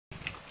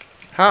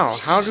How?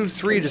 How do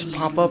 3 just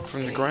pop up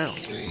from the ground?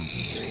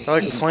 They're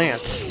like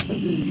plants.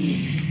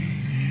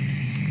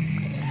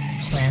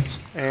 Plants.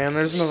 And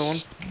there's another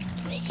one.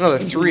 Another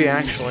 3,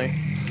 actually.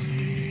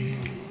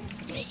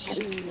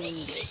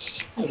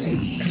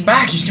 Come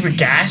back, you stupid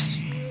ghast.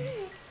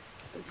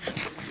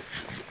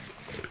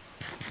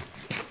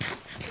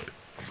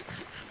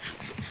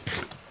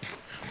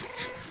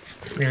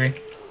 Really?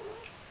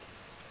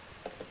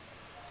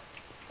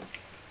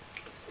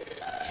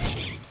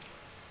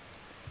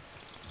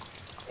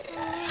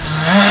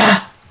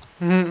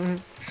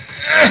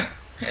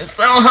 It's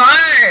so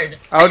hard!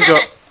 I would go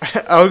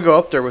I would go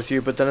up there with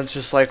you, but then it's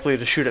just likely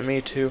to shoot at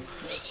me too.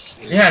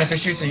 Yeah, and if it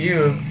shoots at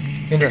you,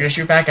 then you're gonna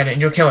shoot back at it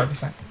and you'll kill it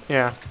this time.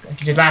 Yeah. Like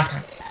you did last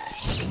time.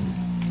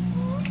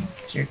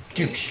 You're a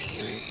douche.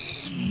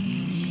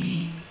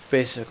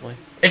 Basically.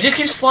 It just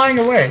keeps flying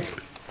away.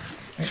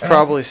 It's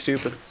probably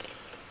stupid.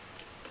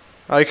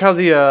 I like how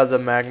the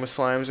magma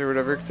slimes or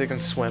whatever, they can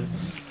swim.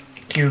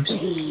 Cubes.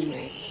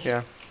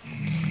 Yeah.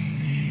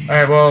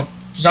 Alright, well,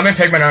 zombie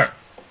pigmen aren't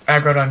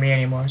aggroed on me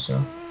anymore,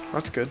 so.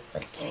 That's good.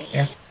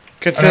 Yeah.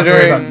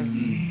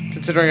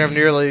 Considering I've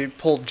nearly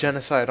pulled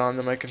genocide on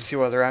them, I can see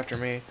why they're after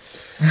me.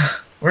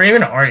 Where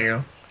even are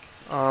you?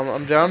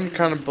 I'm down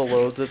kind of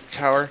below the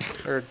tower,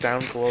 or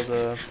down below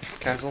the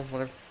castle,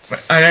 whatever.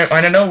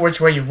 I don't know which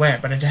way you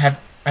went, but I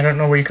don't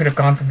know where you could have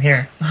gone from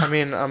here. I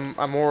mean,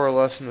 I'm more or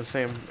less in the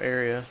same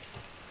area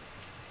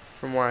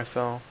from where I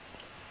fell.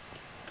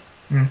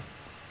 Hmm.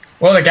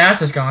 Well, the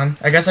gas is gone.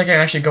 I guess I can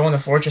actually go in the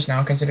fortress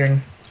now,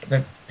 considering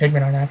the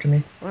pigmen aren't after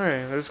me.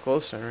 Alright, there's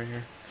glowstone right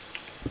here.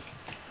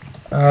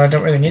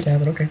 Don't really need that,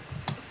 but okay.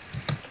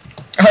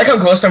 I like how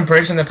glowstone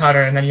breaks in the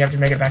powder, and then you have to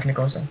make it back into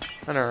glowstone.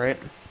 I know, right?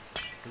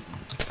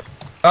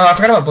 Oh, I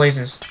forgot about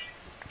blazes.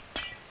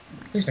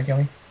 Please don't kill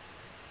me.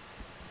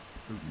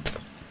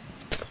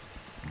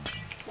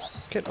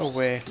 Get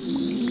away.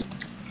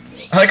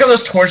 I like how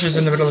those torches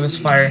in the middle of this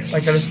fire.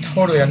 Like, that is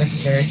totally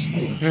unnecessary.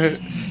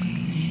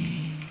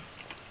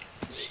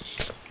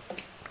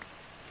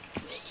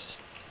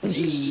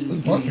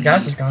 Well, the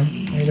gas is gone.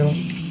 How you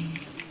doing?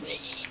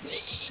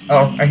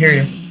 Oh, I hear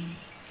you.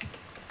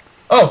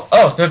 Oh,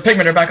 the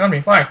pigmen are back on me.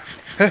 Why?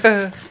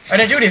 I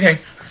didn't do anything.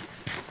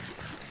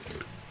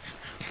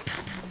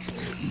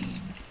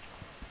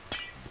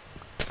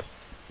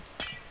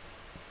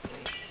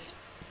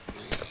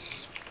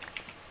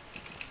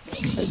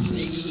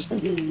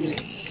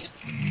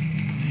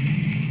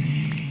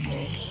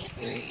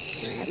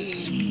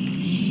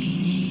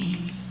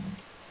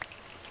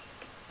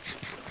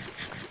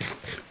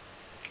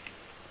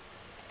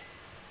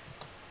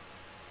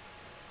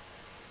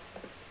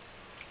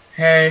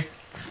 Hey.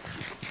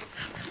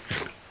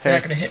 You're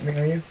not gonna hit me,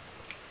 are you?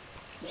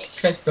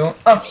 Guys don't.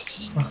 Oh!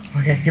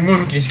 Okay, you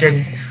moved, you scared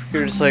me.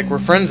 You're just like, we're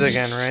friends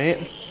again, right?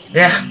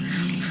 Yeah.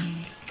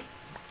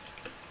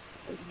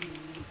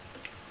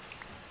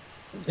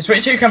 Just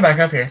wait till you come back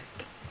up here.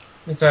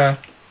 It's a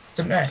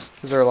mess.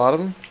 Is there a lot of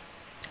them?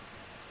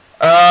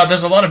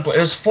 There's a lot of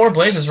there's 4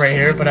 blazes right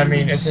here, but I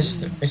mean it's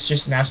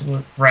just an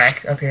absolute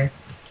wreck up here.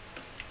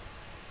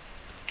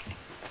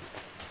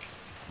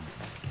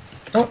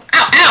 Don't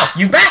ow!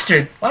 You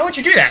bastard! Why would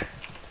you do that?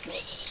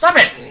 Stop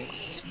it!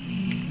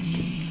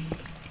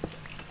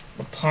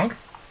 Little punk.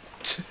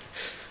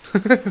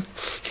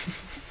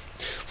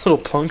 Little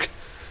punk.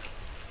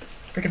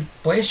 Freaking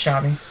blaze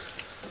shot me.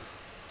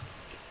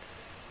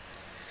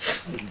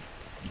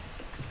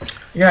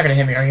 You're not gonna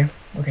hit me, are you?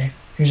 Okay.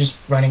 He was just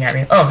running at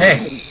me. Oh,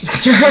 hey!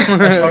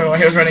 That's probably why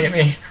he was running at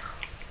me.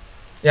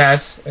 Yeah,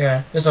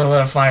 there's a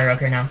lot of fire up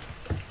here now.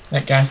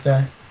 That gas,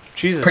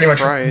 Jesus pretty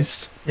much,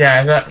 Christ.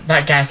 Yeah,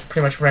 that gas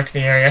pretty much wrecked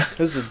the area.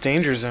 This is a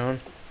danger zone.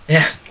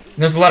 Yeah,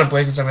 there's a lot of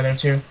blazes over there,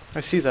 too.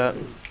 I see that.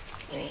 I'm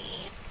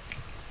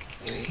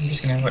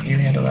just gonna let you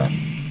handle that. I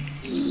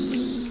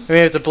mean,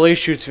 if the blaze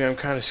shoots me, I'm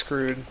kind of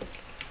screwed.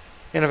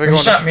 And if I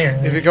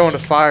if you go into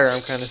fire,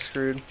 I'm kind of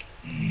screwed.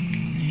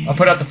 I'll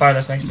put out the fire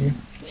that's next to you.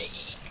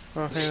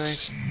 Oh, hey,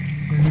 thanks.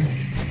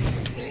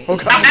 Oh,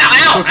 God.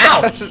 Ow!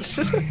 Ow!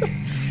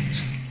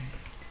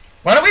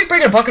 Why don't we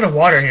bring a bucket of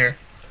water here?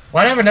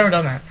 Why have I never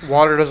done that?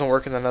 Water doesn't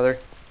work in the nether.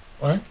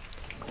 What?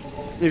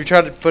 If you try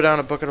to put down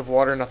a bucket of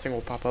water, nothing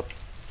will pop up.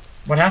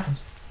 What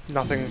happens?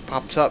 Nothing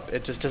pops up.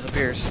 It just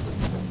disappears.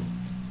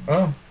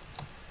 Oh.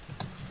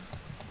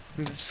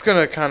 I'm just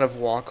gonna kind of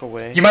walk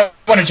away. You might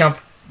want to jump.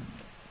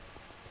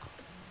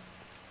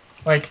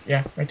 Like,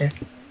 yeah, right there.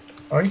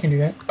 Oh, you can do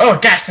that. Oh,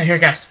 ghast! I hear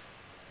ghast.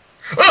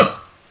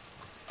 Oh!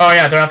 Oh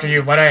yeah, they're after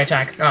you. Why did I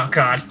attack? Oh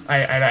god,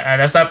 I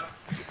messed up.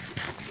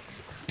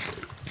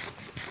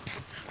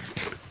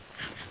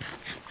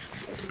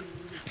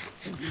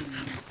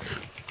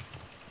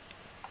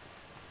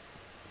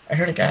 I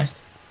heard a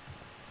ghast.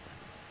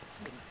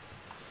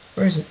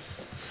 Where is it?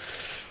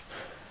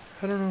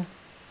 I don't know.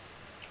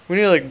 We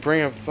need to like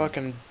bring a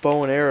fucking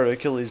bow and arrow to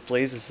kill these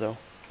blazes though.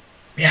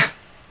 Yeah.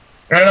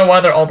 I don't know why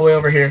they're all the way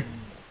over here.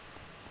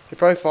 They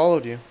probably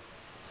followed you.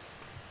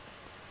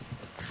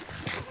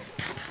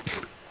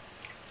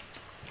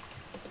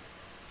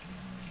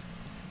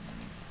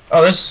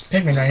 Oh, there's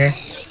pigmen right here.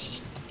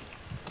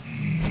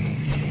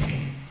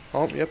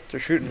 Oh, yep, they're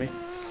shooting me.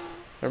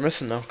 They're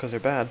missing though, because they're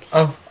bad.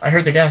 Oh, I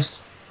heard the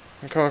ghast.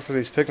 I'm coming for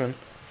these pigmen.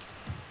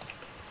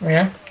 Oh,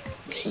 yeah?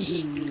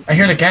 I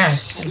hear the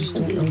ghast. I just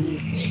don't know.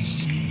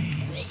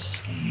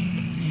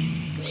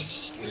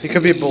 He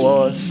could be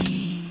below us.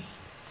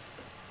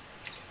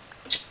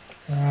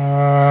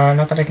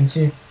 Not that I can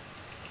see. I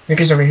think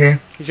he's over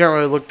here. You can't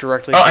really look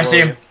directly. Oh, I see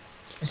him. You.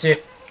 I see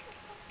it.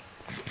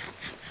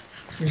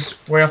 He's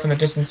way off in the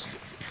distance.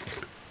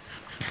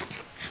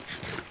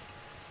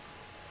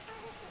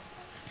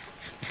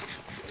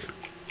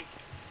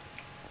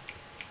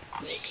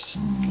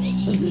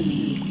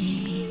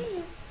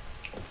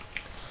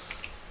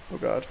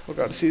 Oh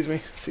god, it sees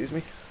me,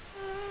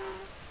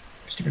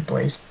 Stupid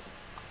blaze.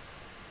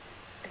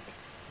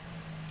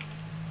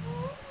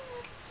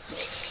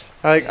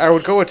 I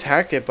would go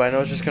attack it, but I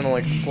know it's just gonna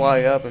like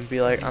fly up and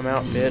be like, I'm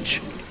out,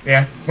 bitch.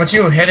 Yeah, once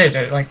you hit it,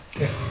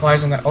 it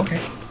flies on that.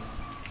 Okay.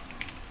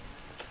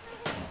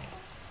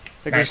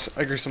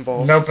 I grew some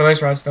balls. No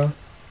blaze rods though.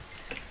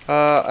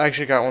 I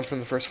actually got one from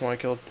the first one I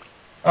killed.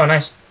 Oh,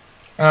 nice.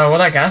 Well,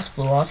 that ghast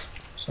flew off,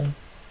 so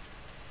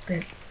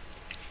great.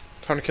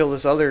 Time to kill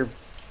this other.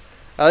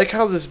 I like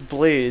how this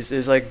blaze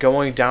is like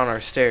going down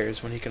our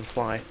stairs when he can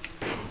fly.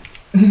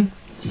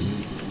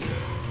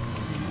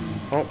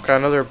 Oh, got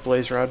another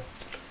blaze rod.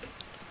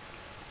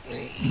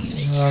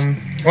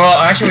 Well,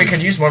 actually, we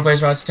could use more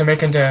blaze rods to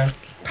make into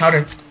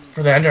powder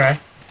for the ender eye.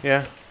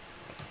 Yeah.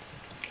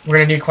 We're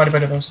gonna need quite a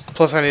bit of those.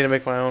 Plus, I need to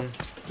make my own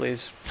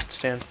blaze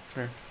stand.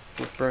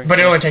 But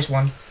it only takes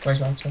one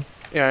blaze rod, so.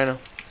 Yeah, I know.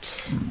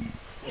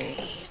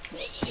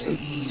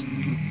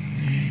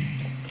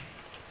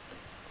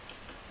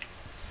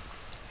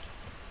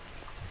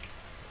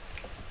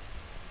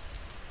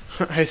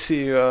 I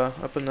see you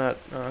up in that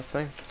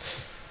thing.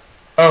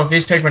 Oh,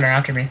 these pigmen are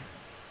after me.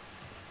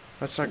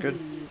 That's not good.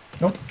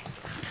 Nope.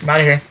 I'm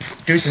out of here.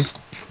 Deuces.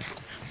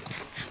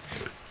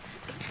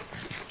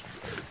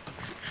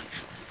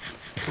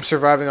 I'm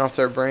surviving off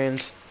their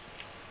brains.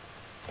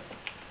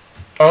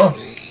 Oh.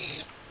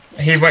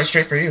 He went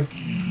straight for you.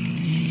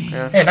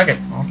 Yeah. Hey, nugget.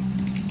 Oh.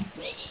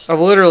 I've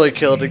literally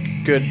killed a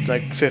good,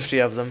 like, 50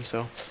 of them,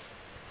 so.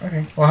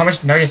 Okay. Well, how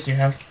much nuggets do you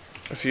have?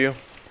 A few.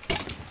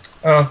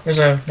 Oh, there's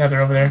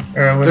another over there.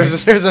 Or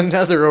there's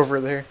another over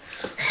there.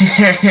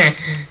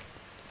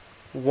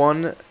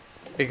 One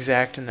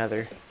exact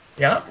nether.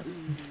 Yeah.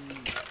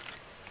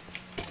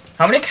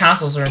 How many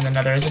castles are in the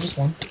nether? Is it just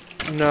one?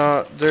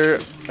 No,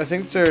 I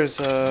think there's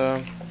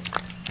oh,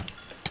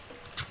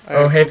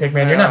 hey,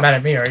 Pigman, you're not mad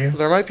at me, are you?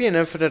 There might be an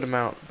infinite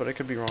amount, but I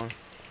could be wrong.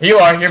 You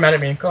are. You're mad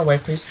at me. Go away,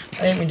 please.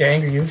 I didn't mean to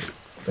anger you,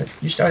 but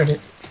you started it.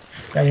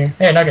 Get out of here.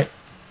 Hey, nugget.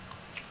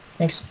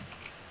 Thanks.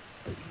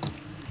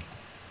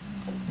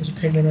 There's a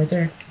pigman right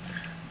there.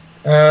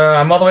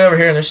 I'm all the way over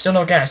here, and there's still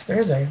no gas.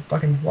 There's a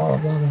fucking wall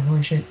of lava.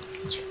 Holy shit.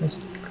 That's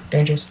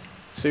dangerous.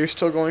 So you're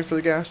still going for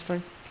the gas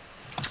thing?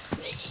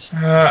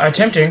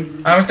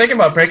 Attempting. I was thinking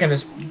about breaking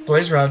this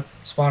blaze rod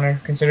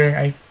spawner, considering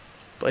I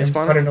Blaze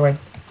spawner? Put it away.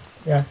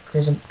 Yeah,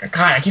 because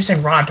God, I keep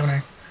saying rod, don't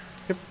I?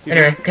 Yep.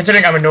 Anyway,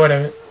 considering I'm annoyed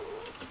of it.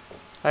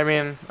 I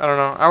mean, I don't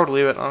know. I would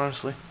leave it,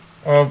 honestly.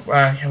 Oh,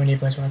 yeah, we need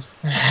blaze rods.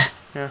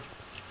 Yeah.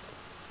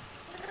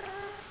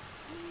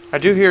 I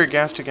do hear a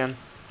ghast again.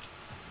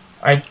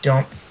 I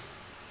don't.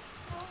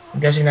 I'm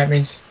guessing that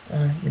means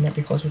you might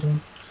be closer to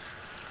him.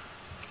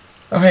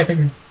 Oh, hey,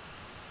 pigman.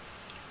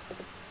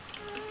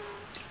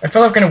 I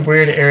feel like in a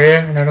weird area,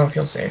 and I don't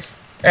feel safe.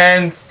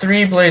 And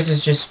 3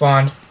 blazes just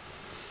spawned.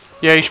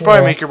 Yeah, you should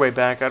probably make your way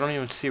back. I don't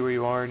even see where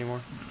you are anymore.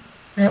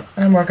 Yep,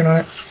 I'm working on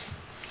it.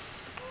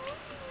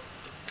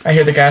 I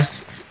hear the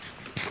ghast.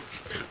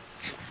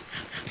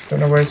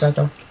 Don't know where it's at,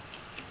 though.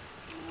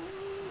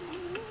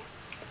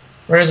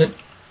 Where is it?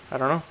 I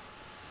don't know.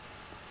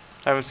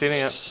 I haven't seen it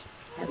yet.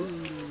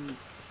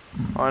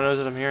 All I know is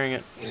that I'm hearing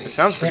it. It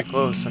sounds pretty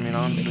close, I mean,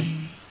 honestly.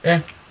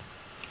 Yeah.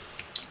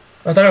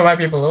 I thought it might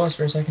be below us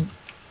for a second.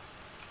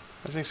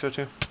 I think so,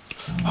 too.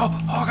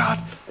 Oh god!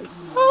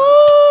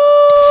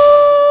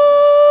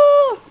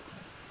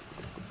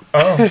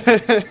 Oh.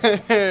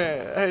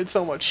 I had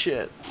so much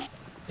shit.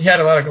 He had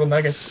a lot of gold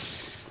nuggets.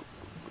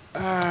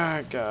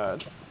 Ah,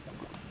 god.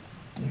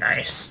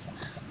 Nice.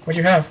 What'd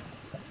you have?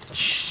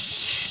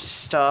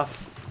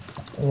 Stuff.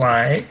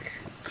 Like?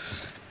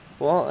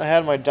 Well, I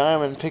had my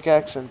diamond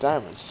pickaxe and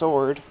diamond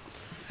sword.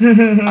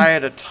 I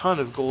had a ton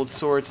of gold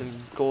swords and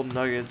gold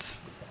nuggets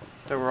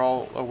that were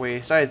all a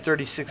waste. I had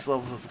 36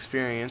 levels of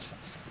experience.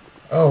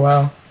 Oh,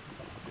 wow.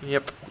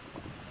 Yep.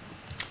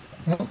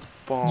 Well,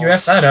 Balls. you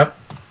effed that up.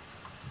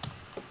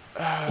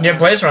 You have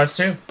blaze rods,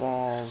 too.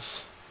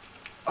 Balls.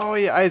 Oh,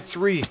 yeah, I had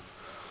 3.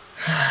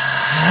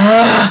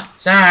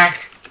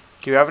 Zach!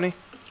 Do you have any?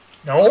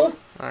 No? Okay.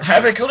 I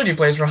haven't killed any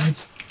blaze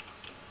rods.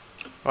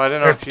 Well, I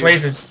didn't know if you...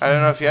 blazes. I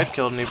didn't know if you had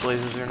killed any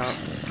blazes or not.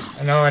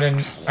 No, I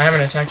didn't. I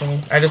haven't attacked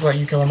any. I just let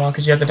you kill them all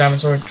because you have the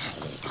diamond sword.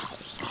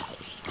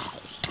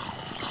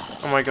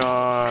 Oh my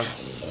god.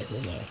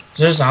 Is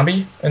there a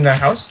zombie in the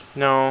house?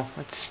 No,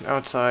 it's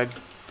outside,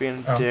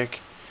 being a dick.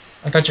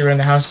 I thought you were in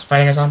the house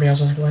fighting a zombie. I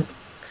was like, what?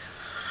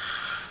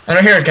 I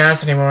don't hear a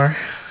ghast anymore.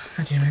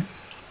 God damn it.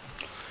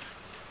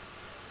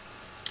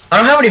 I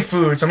don't have any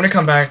food, so I'm gonna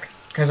come back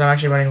because I'm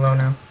actually running low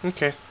now.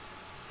 Okay.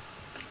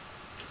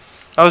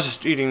 I was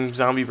just eating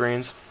zombie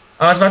brains.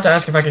 I was about to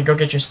ask if I could go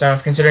get your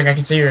stuff, considering I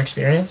can see your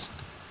experience.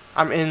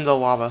 I'm in the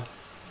lava.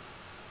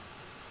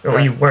 Or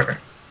you were.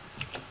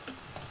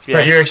 Yeah.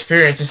 But your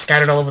experience is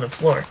scattered all over the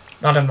floor,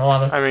 not in the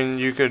lava. I mean,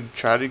 you could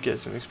try to get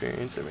some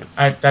experience. I mean,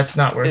 that's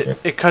not worth it.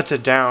 It cuts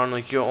it down.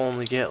 Like, you'll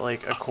only get,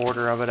 like, a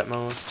quarter of it at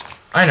most.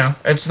 I know.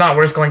 It's not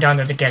worth going down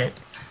there to get it.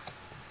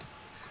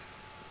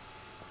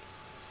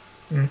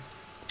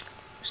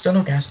 Still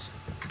no gas.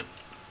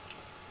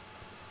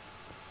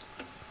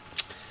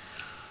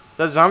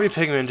 That zombie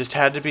pigman just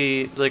had to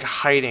be, like,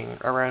 hiding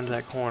around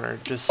that corner.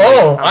 Just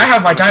oh, like, I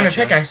have my diamond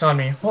pickaxe on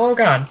me. Oh,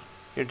 God.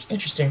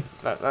 Interesting.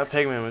 That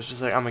pigman was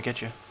just like, I'm gonna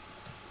get you.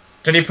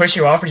 Did he push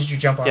you off or did you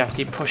jump off? Yeah,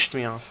 he pushed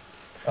me off.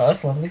 Oh,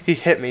 that's lovely. He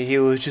hit me. He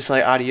was just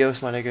like,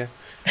 adios, my nigga.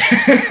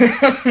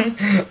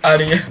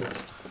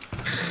 Adios.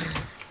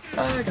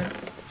 Oh, God.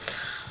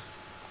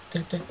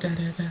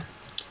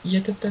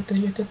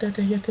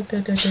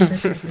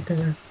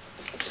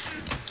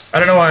 I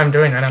don't know why I'm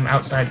doing that. I'm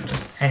outside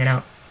just hanging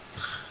out.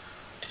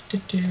 Oh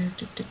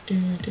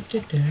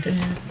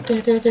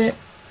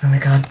my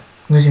god,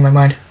 I'm losing my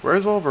mind.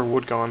 Where's all of our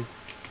wood gone?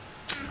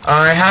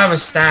 I have a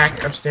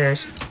stack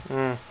upstairs.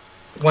 Mm.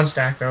 One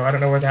stack though. I don't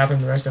know what happened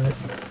to the rest of it.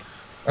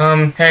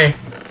 Hey,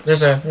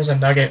 there's a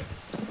nugget.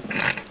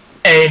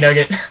 A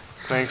nugget.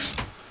 Thanks.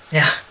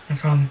 Yeah, no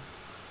problem.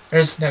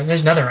 There's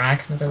another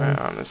rack. Another one.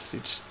 Honestly,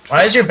 just.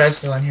 Why is your bed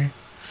still in here?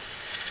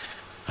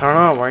 I don't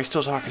know. Why are you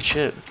still talking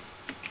shit?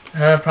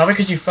 Probably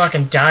because you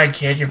fucking died,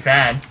 kid. You're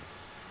bad.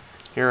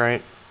 You're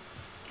right.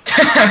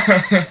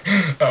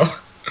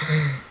 Oh.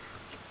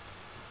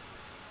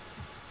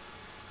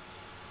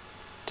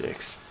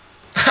 Dicks.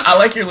 I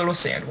like your little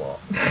sand wall.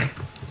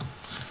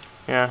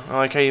 Yeah, I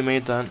like how you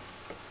made that.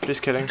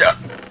 Just kidding.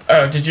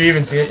 Oh, did you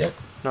even see it yet?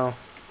 No.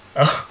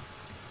 Oh.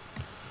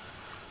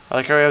 I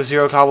like how we have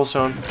 0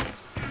 cobblestone.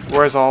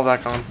 Where's all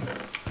that gone?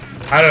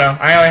 I don't know.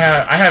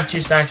 I have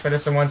 2 stacks, but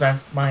it's the ones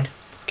I've mined.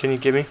 Can you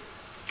give me?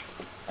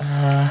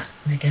 I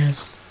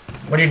guess.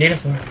 What do you need it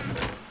for?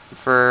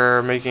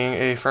 For making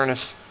a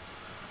furnace.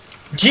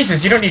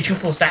 Jesus, you don't need 2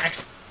 full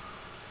stacks.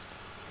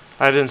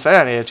 I didn't say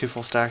I needed 2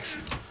 full stacks.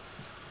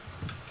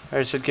 I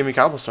just said give me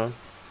cobblestone.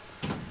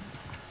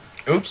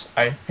 Oops,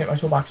 I hit my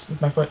toolbox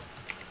with my foot.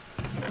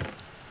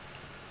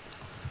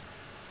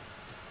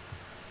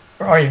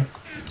 Where are you?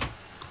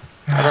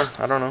 I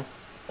don't know.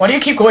 Why do you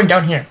keep going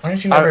down here? Why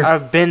don't you ever...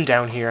 I've been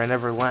down here. I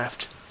never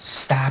left.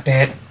 Stop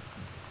it.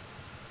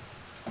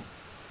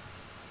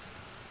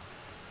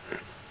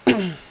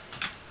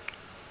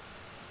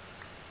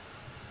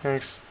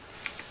 Thanks.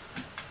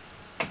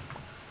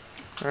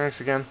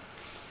 Thanks again.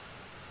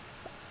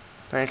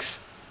 Thanks.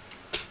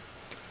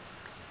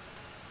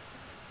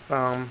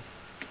 I'm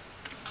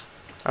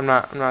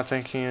not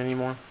thanking you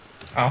anymore.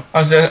 Oh, I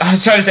was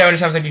trying to say how many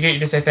times I could get you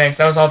to say thanks.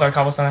 That was all the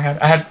cobblestone I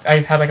had. I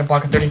had like a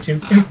block of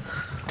 32.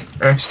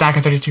 Or a stack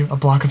of 32. A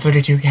block of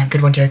 32. Yeah,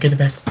 good one, Jared. You're the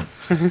best.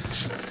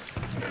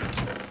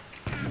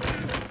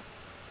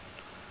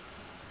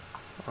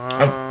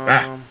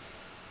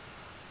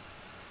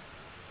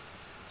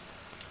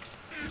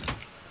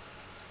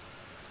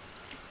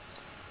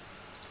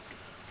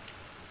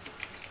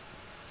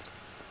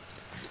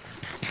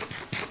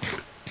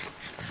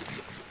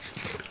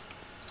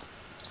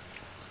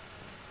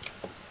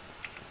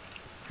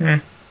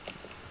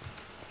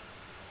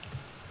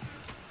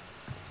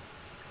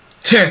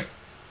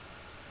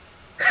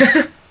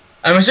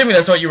 I'm assuming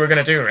that's what you were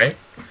gonna do, right?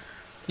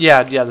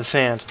 Yeah, the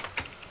sand.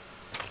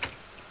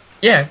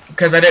 Yeah,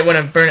 because I didn't want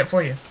to burn it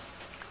for you.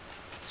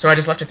 So I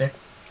just left it there.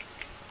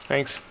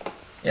 Thanks.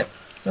 Yep,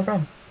 no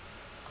problem.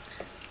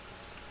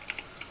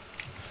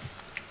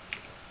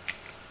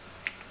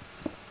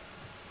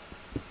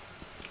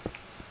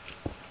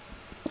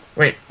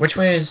 Wait, which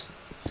way is...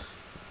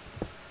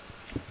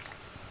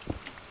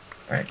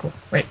 Alright, cool.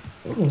 Wait,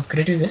 ooh, could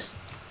I do this?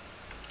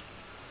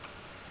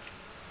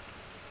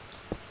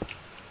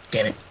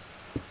 Damn it.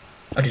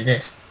 I'll do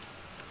this.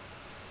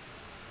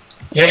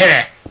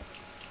 Yeah!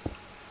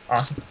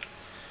 Awesome.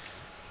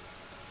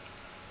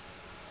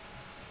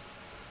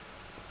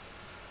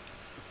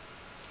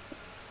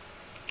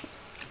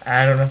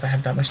 I don't know if I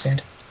have that much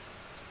sand.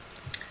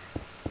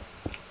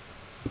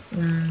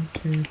 1,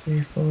 2, 3,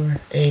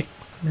 4, 8,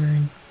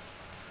 9,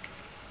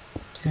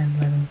 10,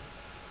 11,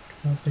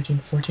 12, 13,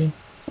 14.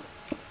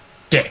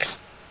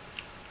 Dicks!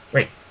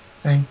 Wait.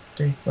 9,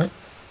 3, what?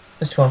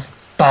 That's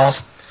 12.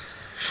 Balls!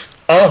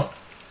 Oh!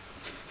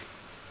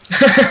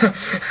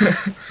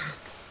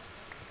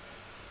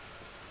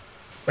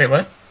 Wait,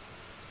 what?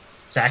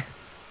 Zach?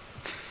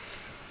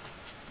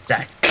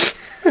 Zach.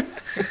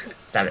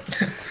 Stop it.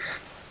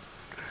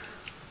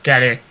 Get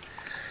out of here.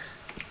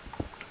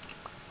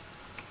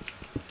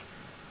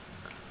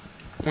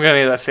 I'm gonna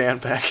need that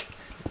sand back.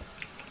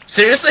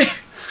 Seriously?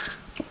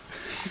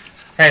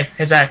 Hey,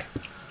 Zach.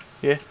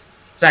 Yeah?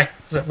 Zach,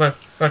 look.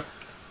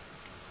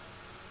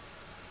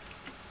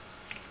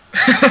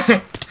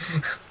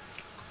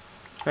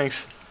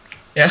 Thanks.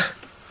 Yeah?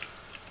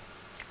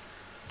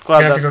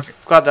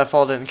 Glad that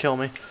fall didn't kill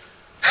me.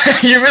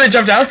 You really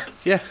jumped out?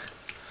 Yeah.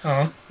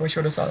 Oh, wish you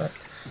would have saw that.